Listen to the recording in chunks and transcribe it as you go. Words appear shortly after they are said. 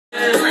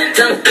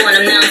Dunked on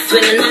him, now I'm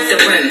swinging off the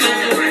rim.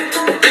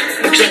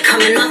 Can't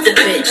coming off the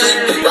bench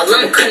while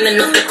I'm coming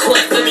off the court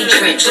fully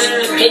drenched.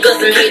 Here goes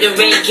some hater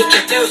rain, get your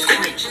thirst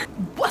quenched.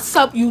 What's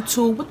up,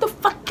 YouTube? What the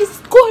fuck is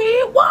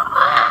going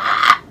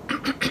on?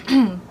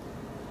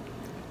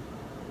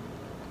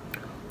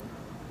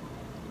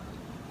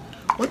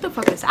 What the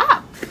fuck is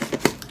up?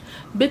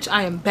 Bitch,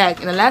 I am back.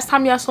 And the last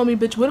time y'all saw me,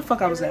 bitch, where the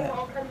fuck I was at?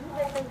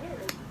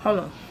 Hold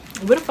on.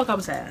 Where the fuck I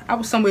was at? I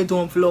was somewhere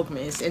doing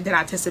vlogmas and then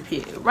I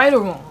disappeared. Right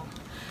or wrong?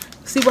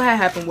 See, what had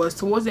happened was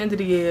towards the end of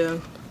the year,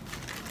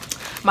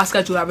 my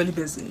schedule got really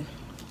busy.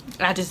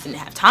 And I just didn't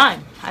have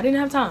time. I didn't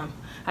have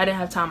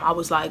time. I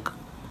was like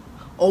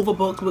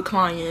overbooked with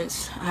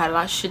clients. I had a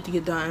lot of shit to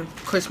get done.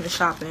 Christmas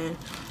shopping,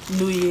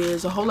 New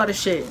Year's, a whole lot of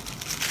shit.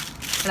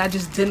 And I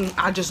just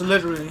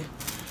literally,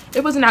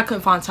 it wasn't I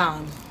couldn't find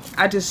time.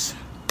 I didn't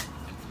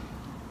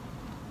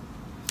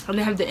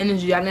have the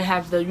energy. I didn't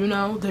have the, you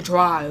know, the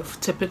drive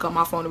to pick up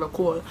my phone and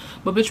record.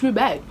 But bitch, we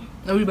back.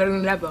 And we better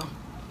than ever.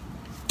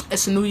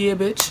 It's a new year,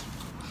 bitch.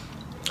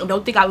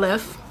 Don't think I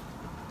left.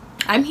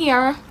 I'm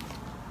here.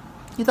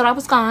 You thought I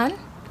was gone?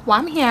 Well,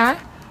 I'm here.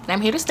 And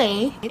I'm here to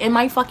stay. In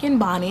my fucking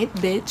bonnet,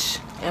 bitch.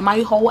 In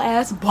my whole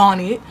ass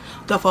bonnet.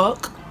 The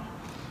fuck?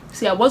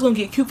 See, I was gonna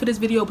get cute for this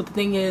video, but the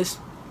thing is,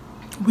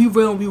 we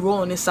real and we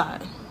raw on this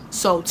side.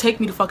 So take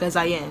me the fuck as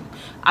I am.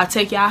 I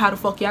take y'all how the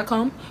fuck y'all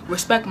come.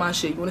 Respect my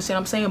shit. You understand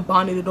what I'm saying?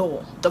 Bonnet it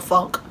all. The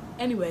fuck?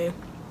 Anyway,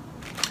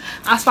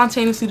 I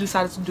spontaneously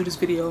decided to do this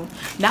video.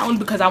 Not only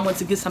because I wanted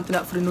to get something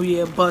up for the new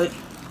year, but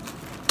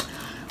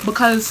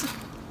because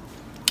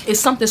it's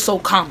something so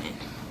common.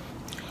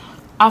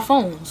 Our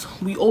phones.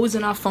 We always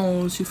in our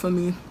phones, you feel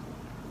me?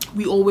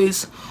 We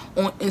always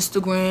on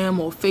Instagram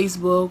or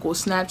Facebook or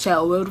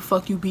Snapchat or wherever the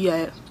fuck you be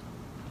at.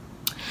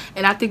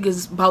 And I think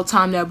it's about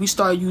time that we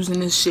start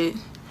using this shit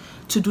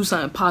to do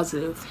something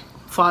positive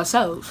for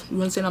ourselves. You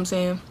understand what I'm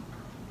saying?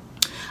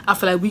 I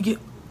feel like we get,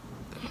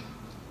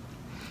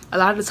 a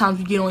lot of the times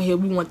we get on here,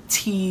 we want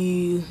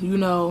tea, you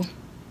know,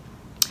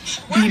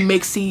 be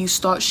mixy,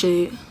 start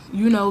shit,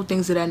 you know,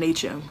 things of that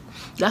nature.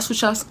 That's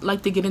what y'all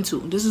like to get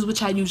into. This is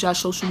what y'all use y'all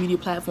social media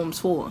platforms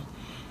for.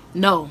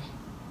 No.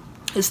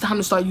 It's time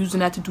to start using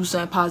that to do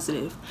something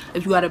positive.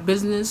 If you got a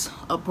business,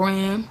 a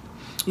brand,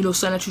 you know,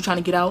 something that you're trying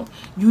to get out,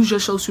 use your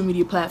social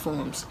media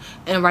platforms.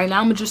 And right now,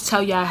 I'm going to just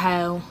tell y'all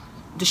how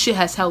the shit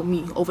has helped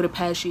me over the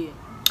past year.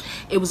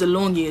 It was a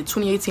long year.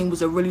 2018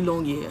 was a really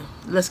long year.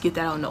 Let's get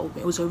that out in the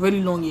open. It was a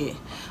really long year.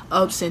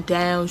 Ups and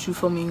downs, you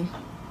feel me?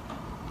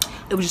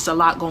 It was just a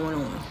lot going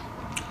on.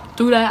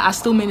 Through that, I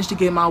still managed to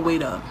get my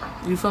weight up.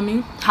 You feel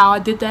me? How I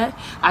did that?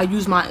 I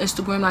used my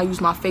Instagram, I used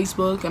my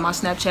Facebook, and my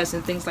Snapchats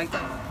and things like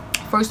that.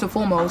 First and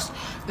foremost,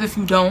 if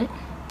you don't,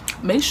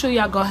 make sure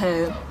y'all go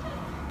ahead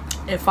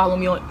and follow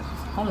me on,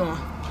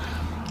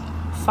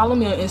 follow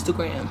me on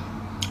Instagram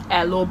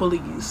at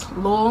Law.Belize,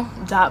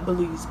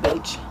 law.belize,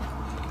 bitch.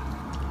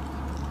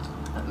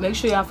 Make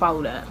sure y'all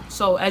follow that.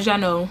 So as y'all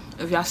know,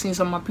 if y'all seen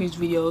some of my previous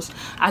videos,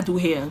 I do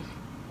hair.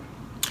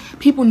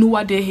 People knew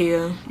I did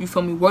hair, you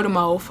feel me? Word of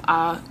mouth.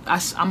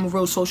 I'm a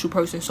real social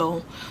person,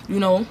 so you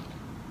know,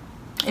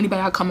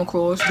 anybody I come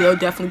across, they'll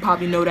definitely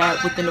probably know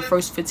that within the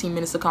first 15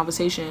 minutes of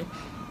conversation.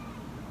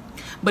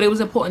 But it was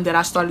important that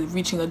I started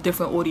reaching a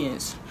different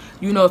audience.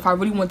 You know, if I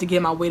really wanted to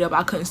get my weight up,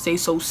 I couldn't stay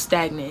so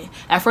stagnant.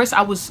 At first,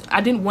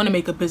 I didn't want to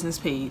make a business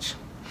page.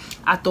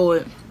 I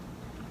thought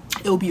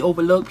it would be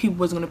overlooked. People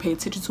wasn't going to pay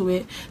attention to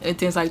it and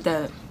things like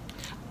that.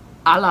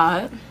 I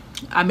lied.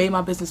 I made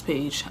my business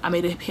page. I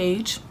made a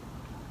page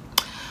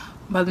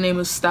by the name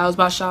of Styles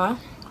by Sha.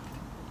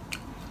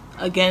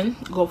 Again,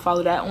 go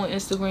follow that on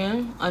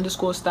Instagram,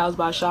 _Styles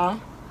by Sha.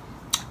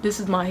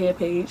 This is my hair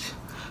page.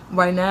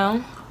 Right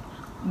now,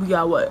 we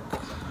got what?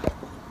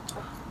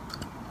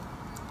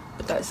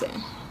 What did I say?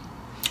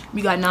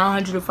 We got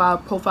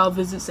 905 profile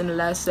visits in the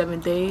last 7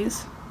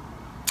 days.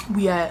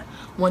 We at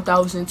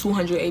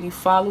 1,280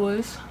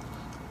 followers.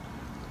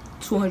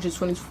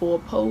 224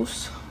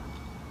 posts.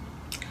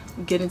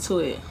 Get into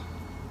it.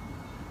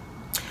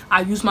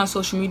 I use my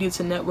social media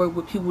to network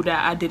with people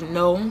that I didn't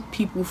know,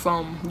 people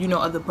from, you know,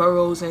 other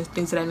boroughs and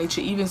things of that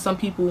nature. Even some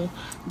people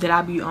that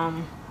I be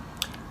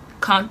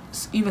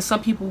even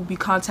some people be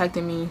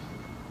contacting me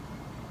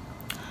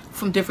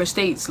from different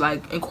states,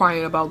 like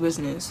inquiring about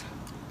business.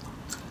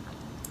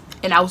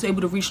 And I was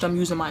able to reach them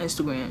using my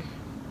Instagram.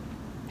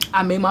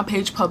 I made my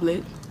page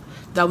public.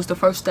 That was the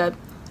first step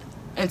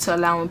into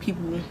allowing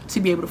people to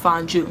be able to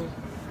find you.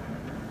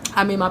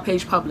 I made my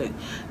page public.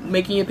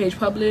 Making your page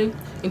public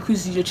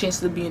increases your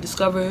chances of being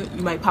discovered.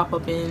 You might pop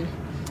up in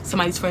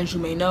somebody's friends you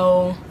may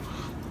know,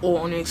 or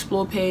on an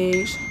explore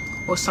page,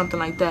 or something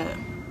like that.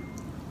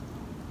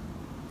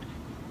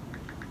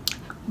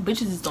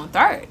 Bitches is on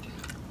third.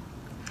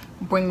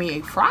 Bring me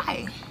a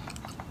fry.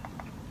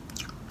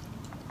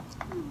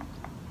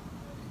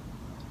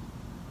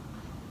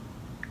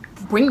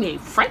 Bring me a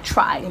french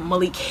fry.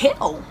 Malik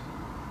Hill.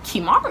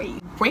 Kimari.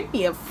 Bring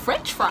me a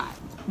french fry.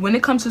 When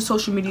it comes to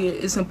social media,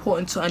 it's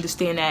important to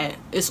understand that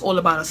it's all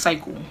about a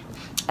cycle.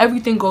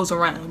 everything goes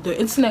around. The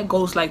internet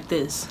goes like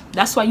this.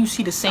 That's why you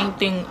see the same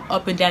thing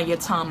up and down your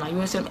timeline. You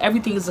understand?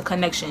 Everything is a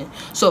connection.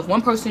 So if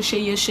one person share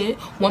your shit,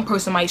 one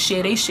person might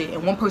share their shit,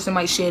 and one person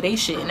might share their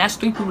shit, and that's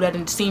 3 people that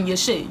have seen your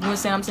shit. You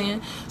understand what I'm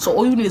saying? So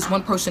all you need is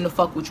one person to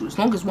fuck with you. As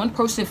long as one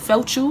person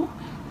felt you,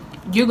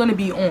 you're gonna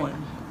be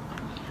on.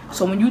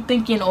 So when you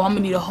thinking, oh, I'm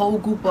gonna need a whole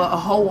group or a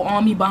whole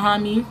army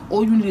behind me,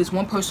 all you need is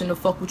one person to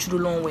fuck with you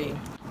the long way.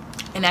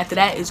 And after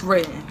that, it's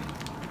written.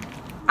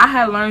 I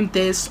had learned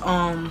this,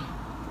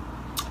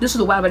 this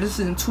is a while, but this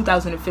is in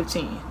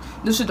 2015.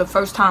 This is the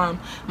first time,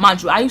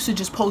 mind you, I used to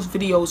just post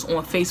videos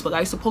on Facebook.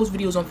 I used to post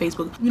videos on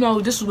Facebook. You know,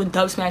 this was when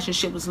Dub Smash and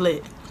shit was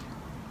lit.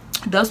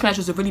 Dub Smash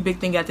was a really big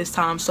thing at this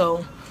time.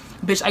 So,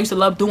 bitch, I used to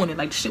love doing it.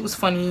 Like, shit was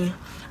funny.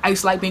 I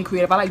used to like being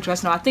creative. I like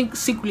dressing up. I think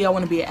secretly I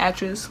want to be an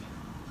actress,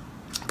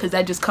 because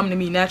that just come to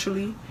me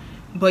naturally.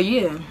 But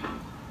yeah,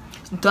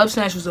 Dub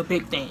Smash was a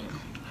big thing.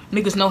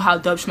 Niggas know how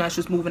Dub Smash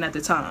was moving at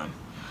the time.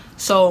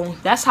 So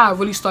that's how I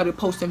really started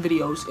posting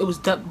videos. It was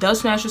Dub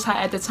Smash was hot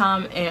at the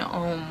time,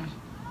 and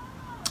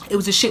it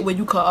was a shit where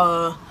you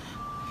could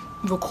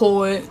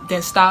record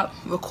then stop,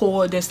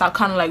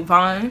 kind of like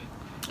Vine.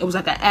 It was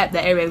like an app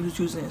that everybody was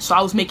using. So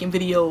I was making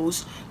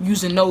videos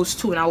using those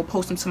too, and I would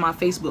post them to my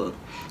Facebook.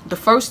 The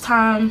first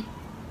time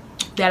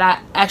that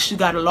I actually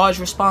got a large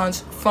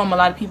response from a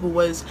lot of people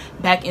was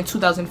back in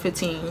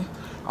 2015.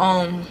 Me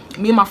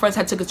and my friends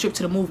had took a trip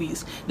to the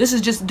movies. This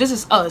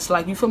is us,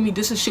 like, you feel me?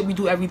 This is shit we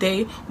do every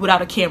day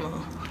without a camera.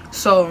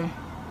 So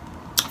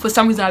for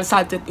some reason I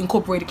decided to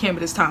incorporate a camera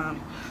this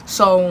time.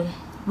 So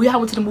we all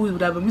went to the movies,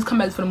 whatever. We come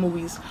back for the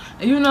movies,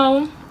 and you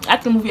know,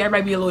 after the movie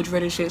everybody be a little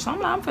dread and shit. So I'm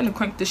like, I'm finna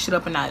crank this shit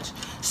up a notch.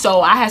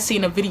 So I had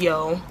seen a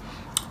video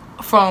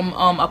from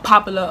a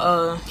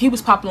popular, he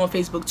was popular on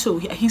Facebook too.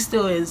 He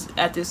still is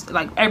at this,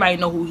 like, everybody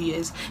know who he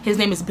is. His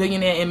name is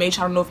Billionaire MH.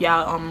 I don't know if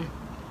y'all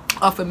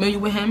are familiar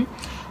with him,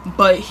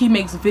 but he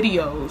makes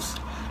videos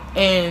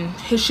and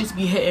his shits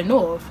be hitting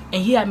off.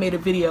 And he had made a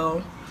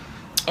video,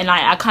 and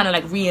I kind of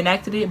like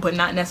reenacted it, but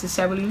not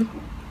necessarily,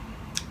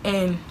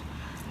 and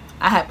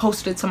I had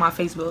posted it to my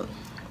Facebook.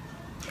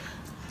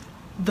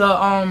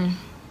 The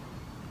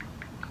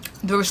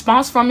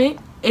response from it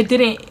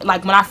didn't,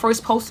 like, when I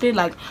first posted it,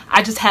 like,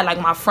 I just had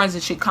like my friends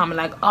and shit comment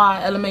like,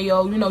 ah,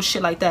 LMAO, you know,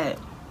 shit like that.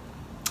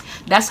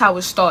 That's how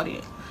it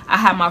started. I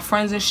had my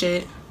friends and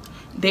shit,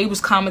 they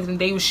was commenting,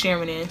 they was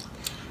sharing it,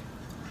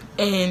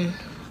 and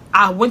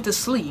I went to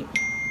sleep.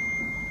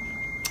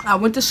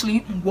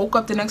 Woke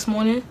up the next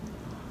morning,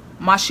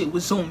 my shit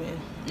was zooming.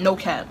 No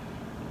cap,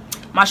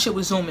 my shit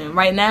was zooming.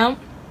 Right now,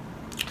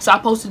 so I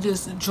posted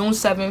this June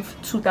 7th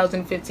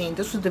 2015.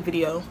 This was the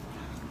video.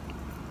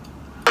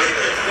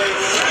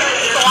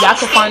 Y'all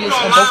can find this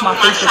on both my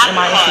Facebook and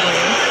my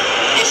Instagram.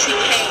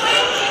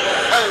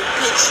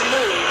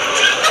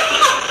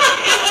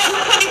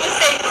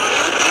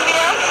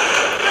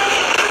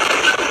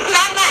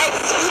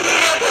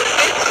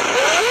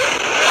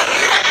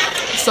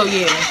 So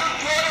yeah,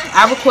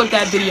 I recorded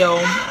that video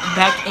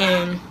back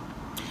in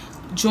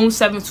June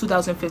 7th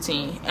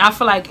 2015. And I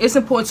feel like it's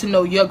important to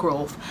know your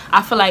growth.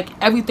 I feel like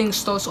everything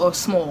starts off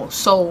small.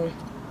 So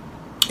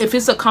if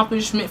it's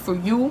accomplishment for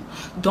you,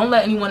 don't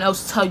let anyone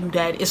else tell you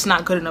that it's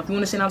not good enough. You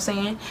understand what I'm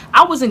saying?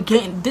 I wasn't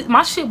getting,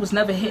 my shit was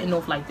never hitting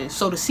off like this.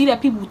 So to see that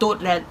people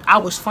thought that I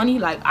was funny,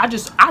 like, I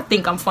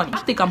think I'm funny. I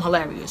think I'm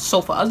hilarious.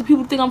 So for other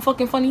people to think I'm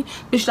fucking funny,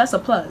 bitch, that's a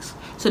plus.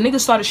 So niggas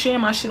started sharing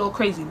my shit all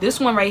crazy.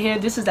 This one right here,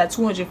 this is at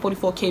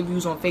 244K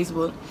views on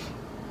Facebook,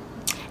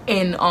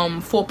 and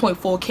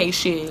 4.4K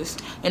shares,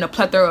 and a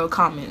plethora of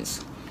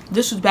comments.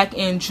 This was back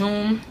in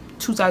June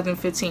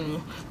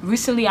 2015.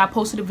 Recently I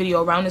posted a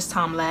video around this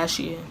time last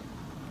year,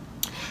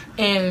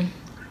 and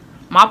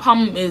my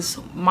problem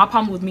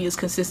with me is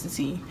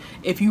consistency.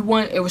 If you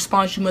want a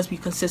response, you must be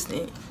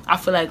consistent. I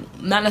feel like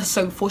not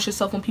necessarily force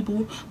yourself on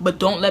people, but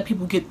don't let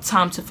people get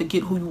time to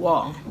forget who you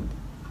are.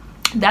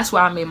 That's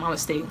where I made my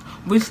mistake.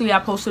 Recently I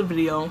posted a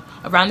video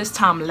around this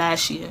time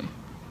last year,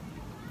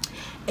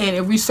 and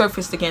it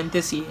resurfaced again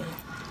this year,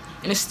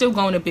 and it's still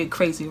going a bit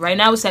crazy. Right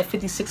now it's at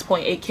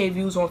 56.8K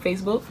views on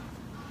Facebook,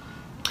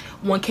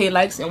 1K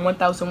likes, and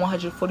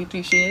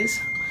 1,143 shares.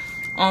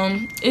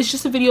 It's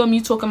just a video of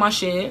me talking my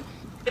shit.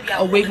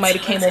 A wig might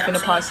have came off in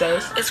the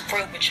process. It's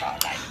real with y'all,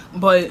 like.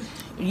 But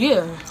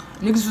yeah,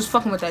 niggas was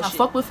fucking with that shit. I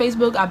fuck with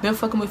Facebook. I've been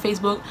fucking with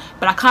Facebook,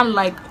 but I kind of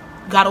like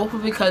got off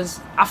of it because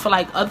I feel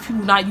like other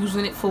people not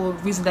using it for a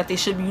reason that they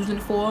should be using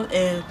it for,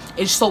 and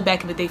it's so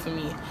back in the day for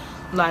me.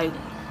 Like,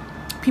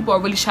 people are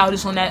really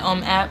childish on that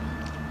app.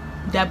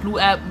 That blue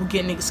app will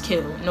get niggas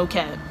killed. No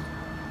cap.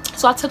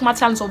 So I took my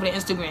talents over to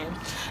Instagram.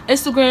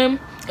 Instagram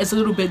is a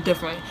little bit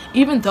different.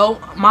 Even though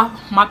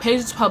my page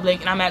is public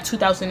and I'm at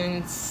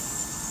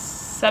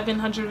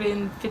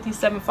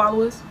 2,757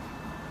 followers,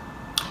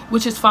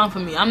 which is fine for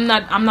me. I'm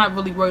not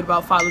really worried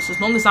about followers. As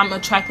long as I'm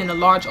attracting a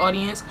large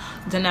audience,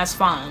 then that's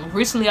fine.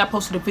 Recently I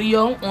posted a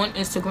video on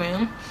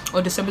Instagram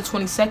on December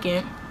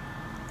 22nd.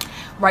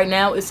 Right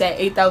now it's at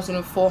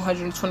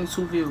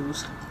 8,422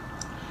 views.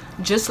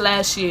 Just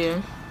last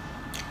year,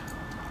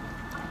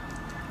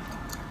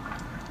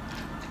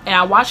 and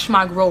I watched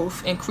my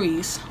growth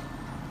increase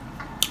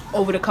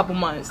over the couple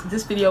months.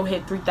 This video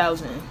hit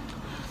 3,000.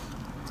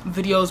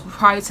 Videos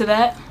prior to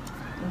that,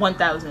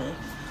 1,000.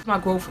 My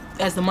growth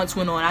as the months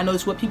went on. I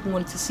noticed what people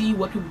wanted to see,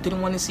 what people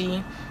didn't want to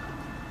see.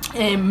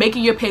 And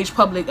making your page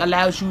public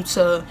allows you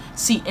to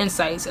see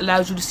insights,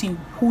 allows you to see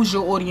who's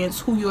your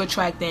audience, who you're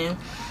attracting,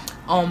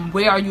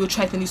 where are you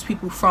attracting these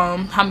people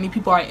from, how many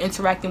people are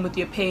interacting with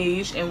your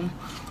page, and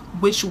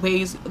which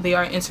ways they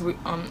are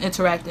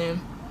interacting.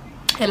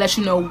 It lets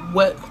you know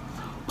what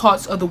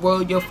parts of the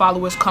world your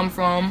followers come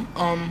from.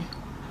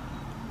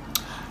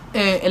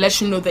 And it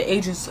lets you know the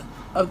ages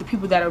of the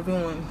people that are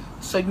viewing,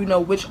 so you know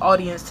which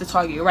audience to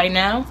target. Right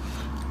now,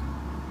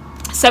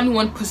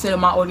 71% of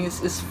my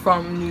audience is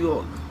from New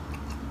York.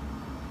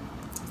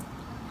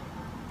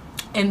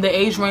 And the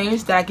age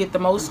range that I get the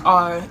most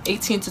are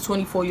 18 to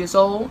 24 years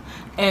old,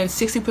 and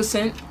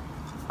 60%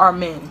 are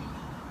men.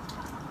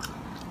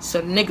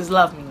 So the niggas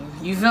love me,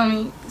 you feel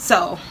me?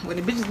 So when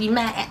the bitches be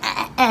mad,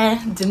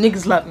 the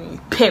niggas love me,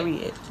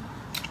 period.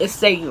 It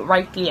say it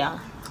right there.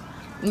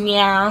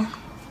 Yeah.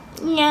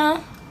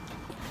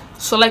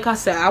 So like I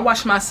said, I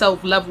watch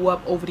myself level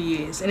up over the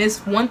years. And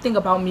it's one thing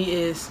about me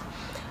is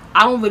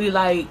I don't really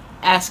like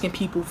asking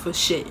people for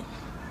shit.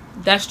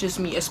 That's just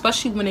me,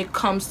 especially when it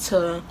comes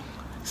to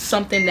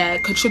something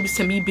that contributes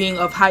to me being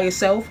of higher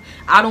self.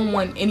 I don't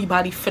want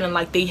anybody feeling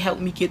like they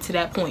helped me get to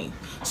that point.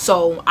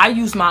 So I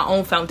use my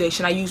own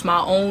foundation, I use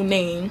my own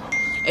name,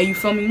 and you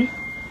feel me,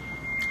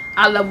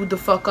 I leveled the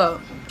fuck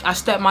up. I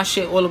stepped my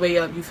shit all the way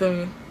up, you feel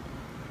me.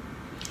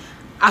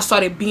 I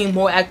started being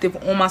more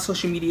active on my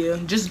social media,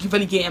 just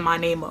really getting my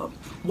name up.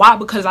 Why?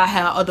 Because I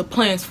had other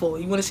plans for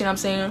it. You understand what I'm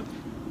saying?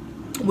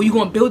 When you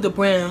gonna build a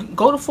brand,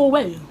 go the full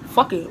way.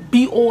 Fuck it,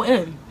 be all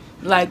in.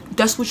 Like,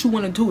 that's what you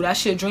want to do.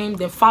 That's your dream,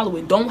 then follow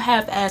it. Don't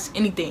half-ass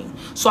anything.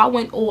 So I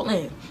went all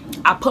in.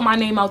 I put my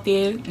name out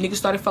there. Niggas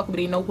started fucking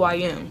with it. They know who I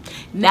am.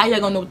 Now y'all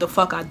gonna know what the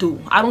fuck I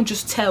do. I don't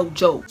just tell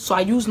jokes. So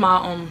I use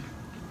my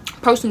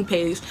personal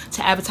page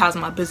to advertise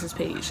on my business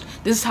page.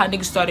 This is how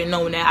niggas started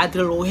knowing that I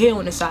did a little hair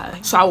on the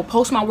side. So I would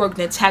post my work,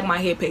 then tag my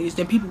hair page.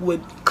 Then people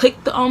would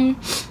click the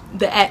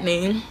at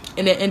name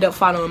and then end up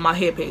following my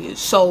hair page.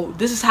 So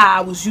this is how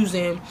I was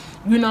using,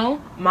 you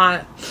know,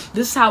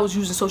 this is how I was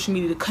using social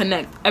media to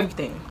connect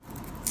everything.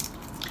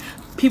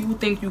 People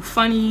think you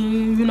funny,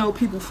 you know,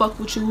 people fuck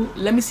with you.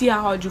 Let me see how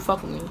hard you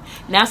fuck with me.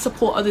 Now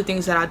support other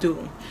things that I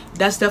do.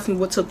 That's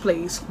definitely what took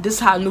place. This is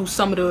how I knew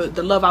some of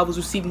the love I was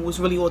receiving was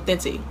really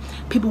authentic.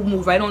 People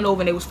moved right on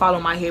over and they was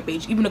following my hair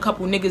page. Even a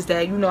couple niggas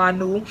that, you know, I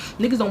knew.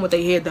 Niggas don't want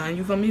their hair done,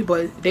 you feel me?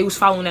 But they was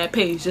following that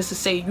page just to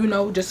say, you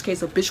know, just in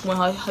case a bitch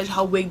want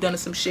her wig done or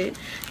some shit,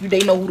 they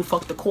know who the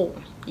fuck to call.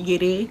 You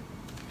get it?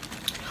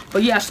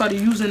 But yeah, I started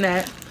using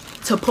that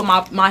to put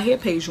my hair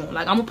page on.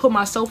 Like, I'm gonna put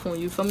myself on,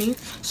 you feel me?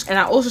 And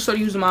I also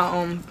started using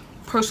my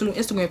personal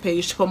Instagram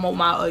page to promote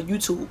my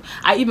YouTube.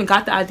 I even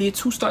got the idea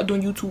to start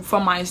doing YouTube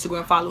from my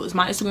Instagram followers.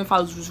 My Instagram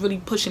followers was really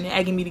pushing and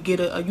egging me to get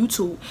a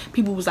YouTube.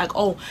 People was like,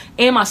 oh,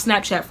 and my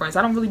Snapchat friends.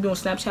 I don't really be on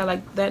Snapchat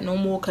like that no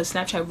more, because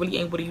Snapchat really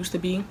ain't what it used to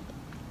be.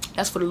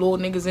 That's for the little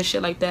niggas and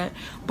shit like that.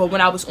 But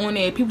when I was on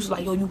there, people was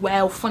like, yo, you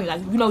wild funny.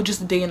 Like, you know,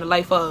 just a day in the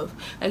life of.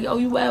 Like, yo,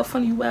 you wild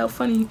funny, you wild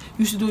funny.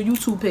 You should do a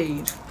YouTube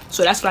page.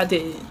 So that's what I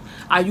did.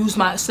 I used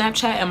my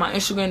Snapchat and my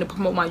Instagram to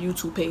promote my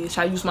YouTube page.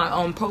 I used my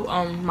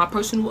my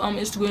personal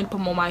Instagram to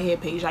promote my hair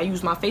page. I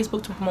used my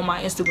Facebook to promote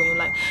my Instagram.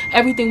 Like,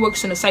 everything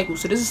works in a cycle.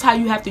 So this is how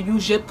you have to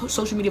use your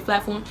social media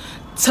platform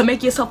to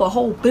make yourself a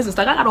whole business.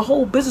 Like, I got a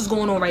whole business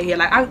going on right here.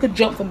 Like, I could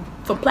jump from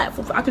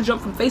platform. I could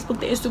jump from Facebook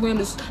to Instagram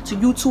to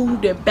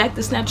YouTube, then back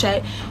to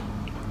Snapchat.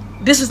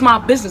 This is my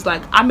business.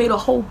 Like, I made a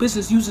whole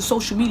business using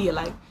social media.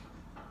 Like,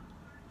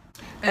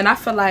 and I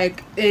feel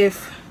like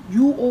if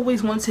you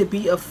always want to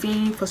be a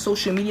fiend for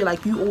social media,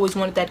 like you always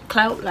wanted that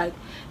clout, like,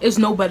 it's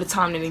no better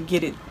time than to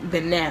get it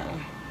than now.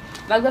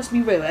 Like, let's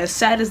be real, as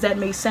sad as that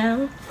may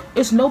sound,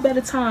 it's no better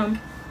time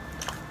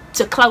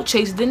to clout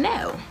chase than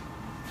now.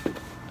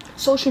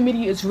 Social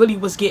media is really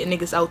what's getting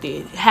niggas out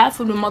there. Half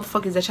of the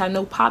motherfuckers that y'all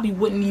know probably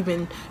wouldn't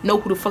even know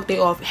who the fuck they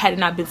are had it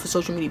not been for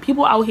social media.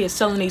 People out here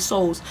selling their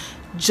souls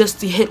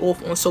just to hit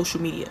off on social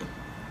media.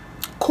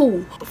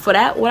 Cool. For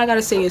that, what I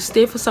gotta say is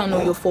stay for something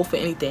or you'll fall for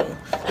anything.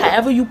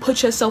 However you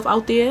put yourself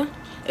out there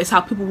is how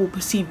people will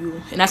perceive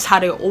you, and that's how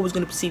they're always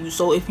gonna perceive you.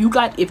 So if you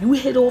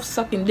hit off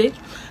sucking dick,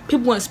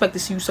 people won't expect to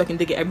see you sucking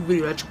dick at every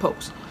video that you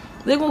post.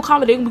 They're gonna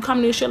comment, they're gonna be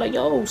commenting and shit like,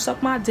 yo,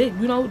 suck my dick,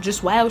 you know,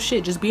 just wild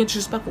shit, just being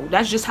disrespectful.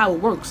 That's just how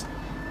it works.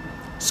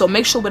 So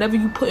make sure whatever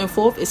you putting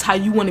forth is how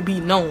you want to be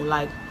known.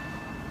 Like,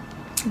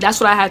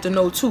 that's what I had to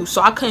know too.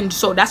 So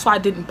that's why I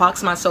didn't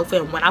box myself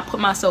in. When I put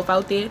myself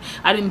out there,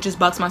 I didn't just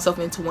box myself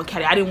into one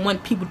category. I didn't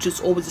want people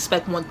just always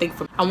expect one thing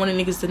from me. I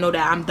wanted niggas to know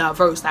that I'm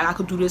diverse. Like, I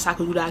could do this, I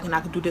could do that, and I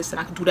could do this, and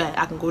I could do that.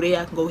 I can go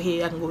there, I can go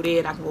here, I can go there,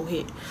 and I can go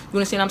here. You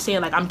understand what I'm saying?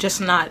 Like, I'm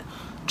just not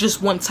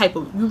just one type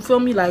of, you feel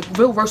me? Like,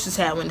 real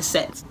versatile in the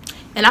sets.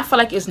 And I feel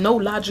like it's no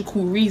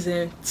logical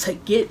reason to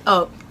get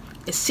up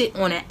and sit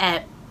on an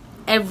app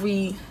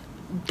every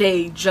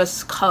day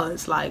just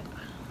cause. Like,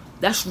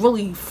 that's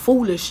really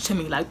foolish to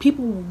me. Like,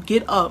 people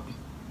get up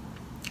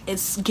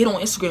get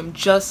on Instagram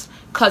just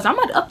cause I'm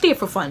not up there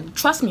for fun.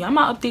 Trust me, I'm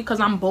not up there cause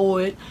I'm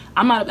bored.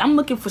 I'm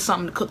looking for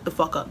something to cook the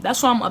fuck up.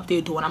 That's what I'm up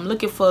there doing. I'm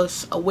looking for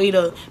a way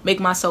to make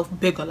myself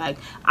bigger. Like,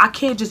 I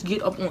can't just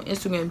get up on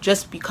Instagram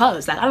just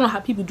because. Like, I don't know how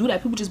people do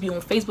that. People just be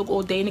on Facebook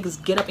all day.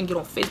 Niggas get up and get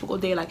on Facebook all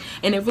day, like,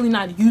 and they're really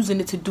not using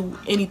it to do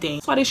anything.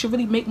 That's why they should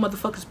really make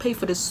motherfuckers pay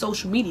for this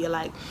social media.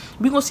 Like,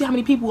 we gonna see how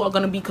many people are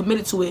gonna be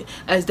committed to it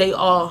as they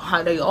are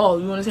how they are.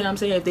 You understand what I'm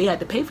saying? If they had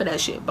to pay for that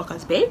shit.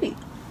 Because baby,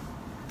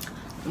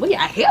 what are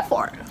y'all here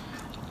for?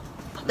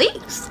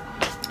 Please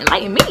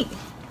enlighten me.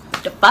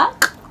 The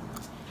fuck?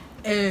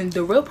 And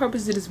the real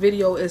purpose of this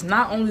video is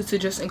not only to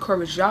just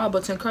encourage y'all,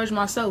 but to encourage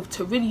myself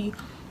to really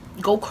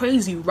go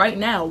crazy right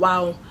now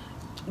while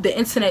the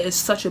internet is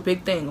such a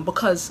big thing,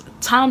 because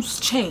times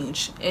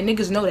change and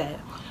niggas know that.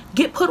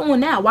 Get put on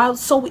now while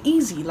it's so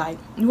easy. Like,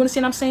 you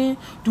understand what I'm saying?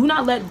 Do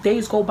not let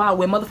days go by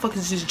where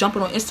motherfuckers just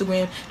jumping on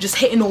Instagram, just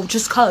hitting on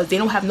just cause they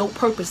don't have no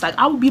purpose. Like,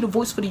 I would be the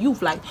voice for the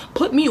youth. Like,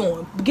 put me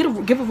on. Give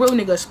a real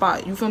nigga a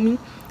spot. You feel me?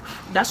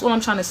 That's what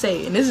I'm trying to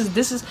say. And this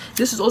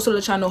is also to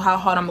let y'all know how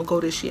hard I'm gonna go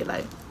this year.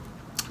 Like,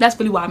 that's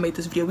really why I made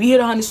this video. We hit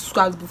 100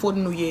 subscribers before the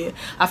new year.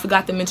 I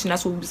forgot to mention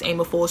that's what we was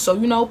aiming for. So,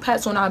 you know,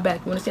 pats on our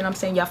back. You understand what I'm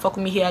saying? Y'all fuck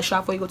with me here at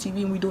Shop for Ego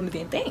TV and we doing the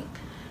damn thing.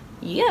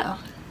 Yeah.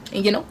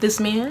 And you know, this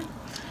man,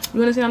 you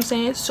understand what I'm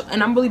saying? So,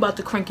 and I'm really about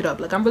to crank it up.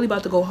 Like, I'm really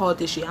about to go hard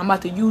this year. I'm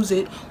about to use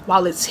it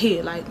while it's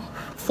here. Like,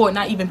 for it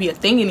not even be a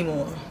thing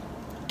anymore.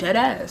 Dead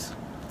ass.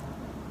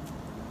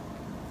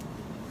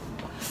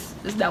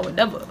 It's that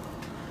whatever.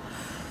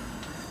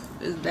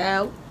 It's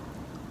that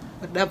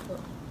whatever.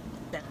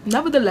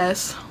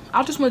 Nevertheless,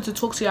 I just wanted to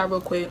talk to y'all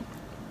real quick.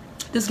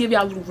 Just give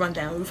y'all a little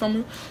rundown. You feel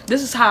me?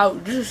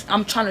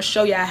 I'm trying to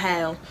show y'all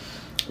how,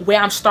 where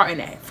I'm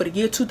starting at for the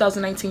year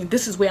 2019.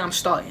 This is where I'm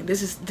starting.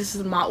 This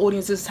is my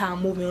audience. This is how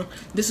I'm moving.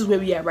 This is where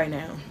we at right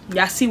now.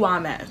 Y'all see where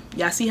I'm at.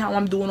 Y'all see how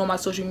I'm doing on my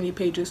social media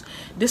pages.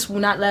 This will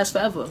not last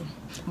forever.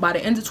 By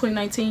the end of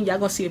 2019, y'all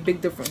gonna see a big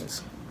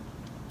difference.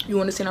 You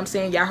understand what I'm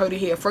saying? Y'all heard it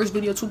here. First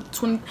video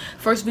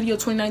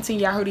 2019,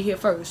 y'all heard it here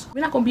first.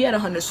 We're not gonna be at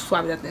 100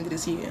 subscribers at the end of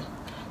this year.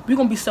 We're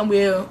gonna be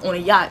somewhere on a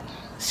yacht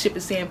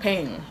shipping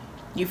champagne.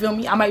 You feel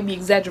me? I might be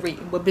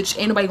exaggerating, but bitch,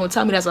 ain't nobody gonna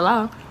tell me that's a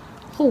lie.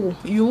 Who?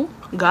 You?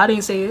 God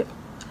ain't say it.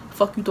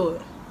 Fuck you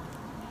thought.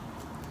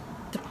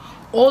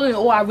 All in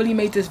all, I really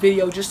made this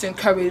video just to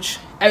encourage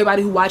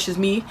everybody who watches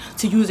me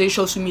to use their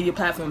social media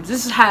platforms.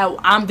 This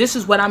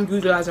is what I'm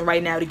utilizing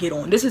right now to get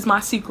on. This is my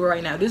secret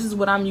right now. This is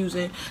what I'm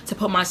using to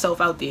put myself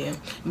out there.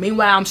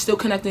 Meanwhile, I'm still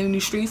connecting in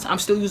these streets. I'm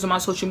still using my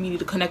social media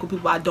to connect with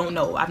people I don't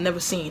know, I've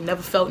never seen,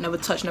 never felt, never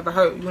touched, never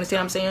heard. You understand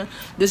what I'm saying?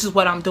 This is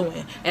what I'm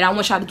doing, and I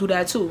want y'all to do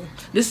that too.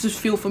 This is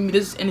fuel for me.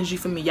 This is energy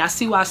for me. Y'all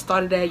see where I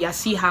started at. Y'all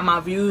see how my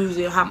views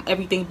and how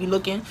everything be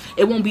looking.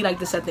 It won't be like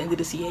this at the end of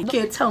this year. You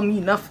can't tell me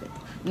nothing.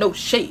 No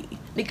shade.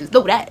 Niggas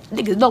know that.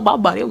 Niggas know my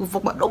body. I don't give a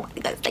fuck about nobody.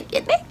 Gotta take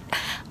your dick. I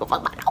don't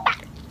fuck about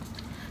nobody.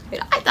 You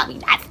know, I tell me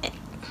nothing.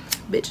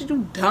 Bitch,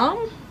 you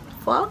dumb?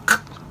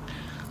 Fuck.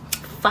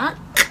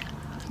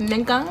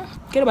 Nigga.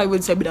 Get nobody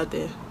really say me out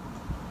there.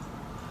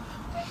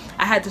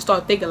 I had to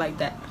start thinking like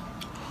that.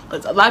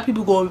 Cause a lot of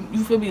people go,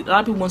 you feel me? A lot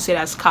of people gonna say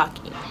that's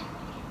cocky.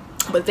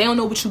 But they don't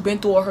know what you've been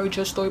through or heard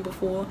your story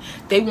before.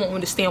 They won't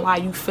understand why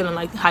you feeling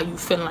like how you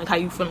feeling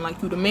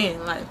like you the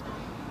man. Like,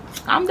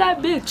 I'm that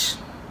bitch.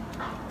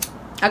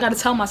 I gotta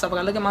tell myself, I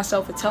gotta look at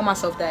myself and tell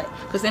myself that.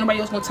 Because anybody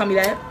else gonna tell me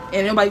that.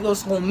 And anybody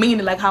else gonna mean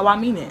it like how I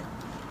mean it.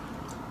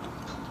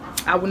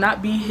 I will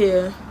not be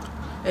here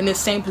in this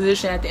same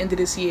position at the end of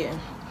this year.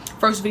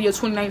 First video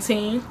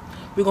 2019.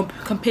 We're gonna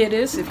compare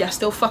this. If y'all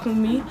still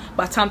fucking with me,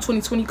 by the time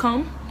 2020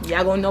 come,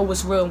 y'all gonna know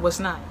what's real and what's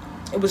not.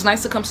 It was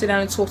nice to come sit down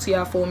and talk to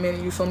y'all for a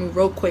minute, you feel me,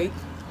 real quick.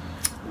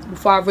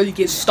 Before I really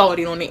get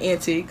started on the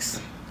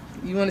antics.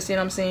 You understand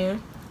what I'm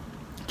saying?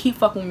 Keep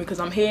fucking with me because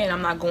I'm here and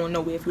I'm not going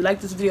nowhere. If you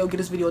like this video, give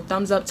this video a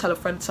thumbs up. Tell a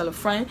friend to tell a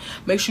friend.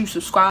 Make sure you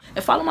subscribe.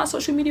 And follow my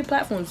social media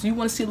platforms. You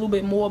want to see a little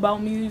bit more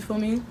about me, you feel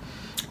me?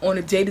 On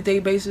a day-to-day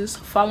basis.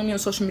 Follow me on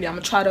social media. I'm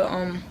going to try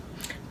to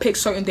pick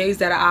certain days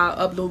that I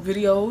upload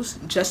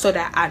videos. Just so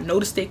that I know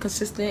to stay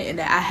consistent and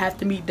that I have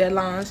to meet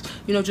deadlines.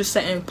 You know, just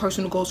setting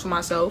personal goals for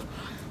myself.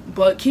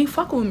 But keep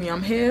fucking with me.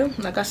 I'm here.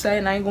 Like I said,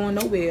 and I ain't going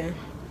nowhere.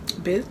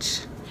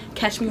 Bitch.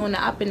 Catch me on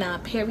the up and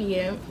up,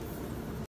 period.